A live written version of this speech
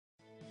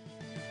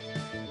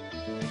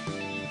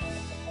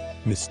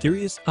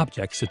Mysterious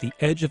Objects at the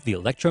Edge of the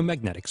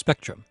Electromagnetic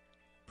Spectrum,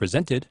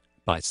 presented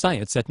by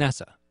Science at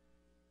NASA.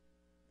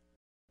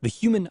 The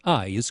human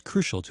eye is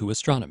crucial to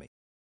astronomy.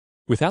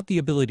 Without the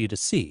ability to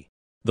see,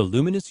 the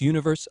luminous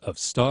universe of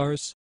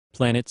stars,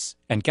 planets,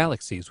 and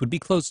galaxies would be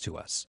closed to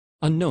us,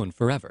 unknown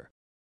forever.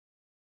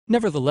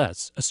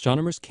 Nevertheless,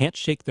 astronomers can't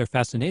shake their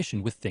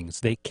fascination with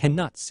things they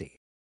cannot see.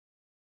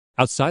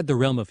 Outside the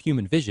realm of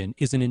human vision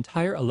is an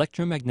entire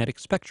electromagnetic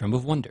spectrum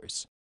of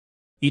wonders.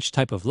 Each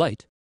type of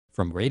light,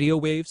 from radio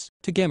waves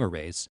to gamma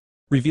rays,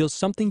 reveals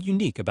something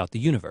unique about the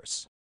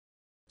universe.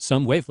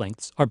 Some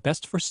wavelengths are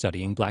best for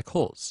studying black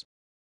holes.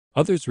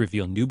 Others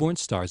reveal newborn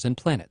stars and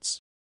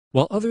planets,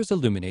 while others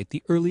illuminate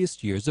the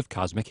earliest years of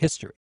cosmic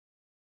history.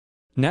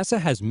 NASA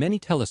has many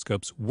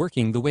telescopes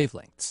working the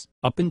wavelengths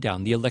up and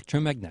down the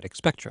electromagnetic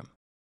spectrum.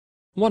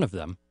 One of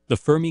them, the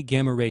Fermi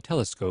Gamma-Ray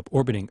Telescope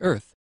orbiting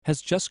Earth,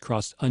 has just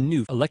crossed a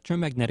new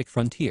electromagnetic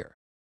frontier.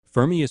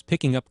 Fermi is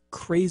picking up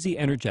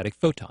crazy-energetic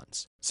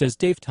photons, says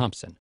Dave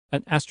Thompson,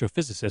 an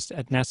astrophysicist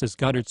at NASA's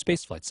Goddard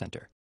Space Flight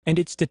Center, and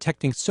it's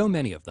detecting so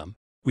many of them,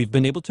 we've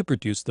been able to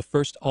produce the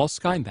first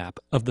all-sky map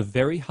of the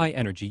very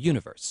high-energy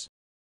universe.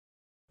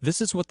 This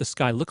is what the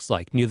sky looks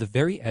like near the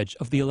very edge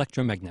of the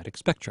electromagnetic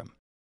spectrum,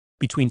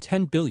 between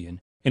 10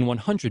 billion and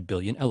 100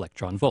 billion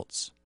electron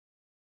volts.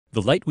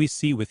 The light we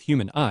see with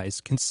human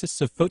eyes consists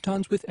of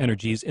photons with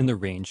energies in the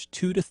range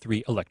 2 to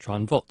 3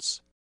 electron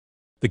volts.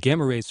 The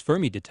gamma rays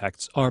Fermi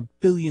detects are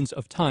billions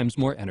of times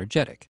more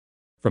energetic,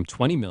 from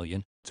 20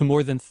 million to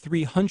more than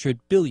 300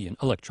 billion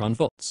electron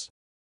volts.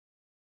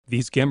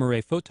 These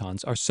gamma-ray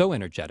photons are so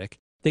energetic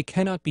they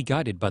cannot be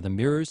guided by the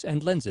mirrors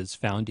and lenses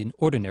found in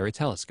ordinary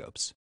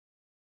telescopes.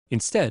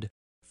 Instead,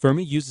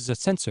 Fermi uses a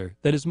sensor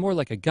that is more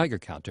like a Geiger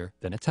counter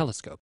than a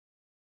telescope.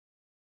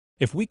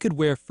 If we could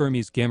wear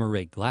Fermi's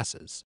gamma-ray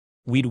glasses,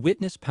 we'd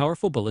witness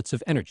powerful bullets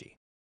of energy,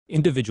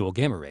 individual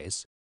gamma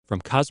rays,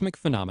 from cosmic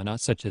phenomena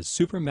such as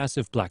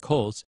supermassive black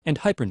holes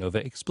and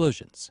hypernova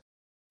explosions.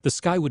 The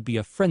sky would be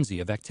a frenzy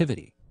of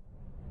activity.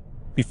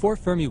 Before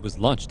Fermi was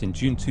launched in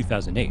June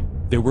 2008,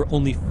 there were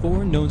only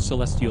 4 known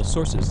celestial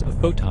sources of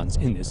photons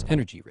in this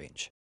energy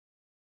range.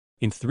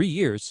 In 3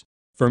 years,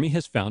 Fermi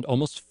has found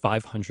almost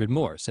 500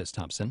 more, says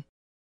Thompson.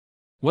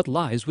 What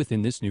lies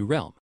within this new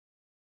realm?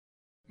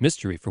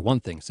 Mystery for one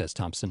thing, says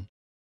Thompson.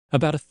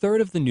 About a third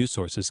of the new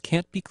sources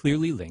can't be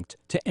clearly linked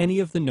to any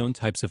of the known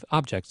types of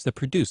objects that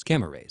produce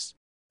gamma rays.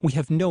 We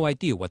have no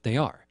idea what they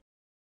are.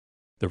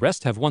 The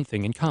rest have one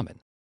thing in common: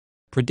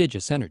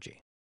 prodigious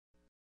energy.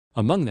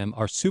 Among them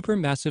are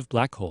supermassive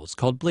black holes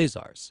called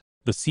blazars,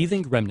 the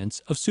seething remnants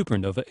of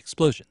supernova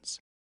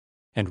explosions,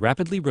 and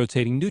rapidly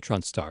rotating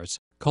neutron stars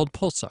called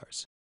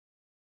pulsars.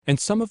 And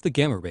some of the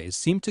gamma rays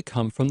seem to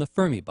come from the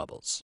Fermi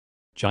bubbles,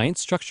 giant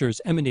structures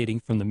emanating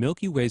from the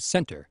Milky Way's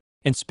center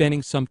and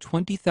spanning some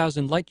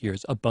 20,000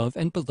 light-years above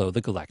and below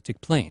the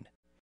galactic plane.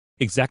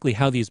 Exactly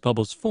how these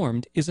bubbles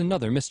formed is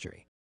another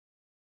mystery.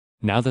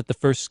 Now that the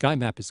first sky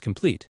map is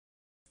complete,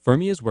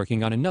 Fermi is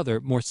working on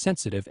another, more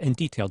sensitive and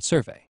detailed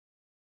survey.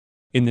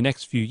 In the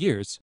next few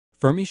years,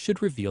 Fermi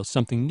should reveal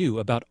something new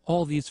about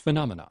all these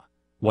phenomena,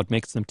 what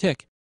makes them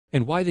tick,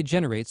 and why they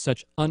generate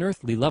such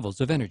unearthly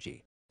levels of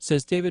energy,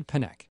 says David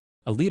Panek,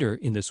 a leader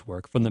in this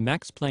work from the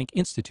Max Planck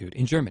Institute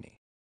in Germany.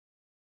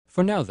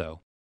 For now,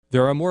 though,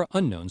 there are more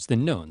unknowns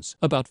than knowns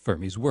about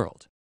Fermi's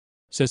world.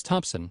 Says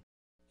Thompson,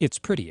 it's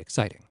pretty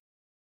exciting.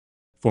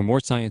 For more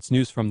science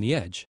news from the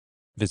edge,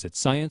 visit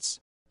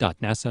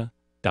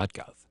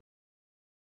science.nasa.gov.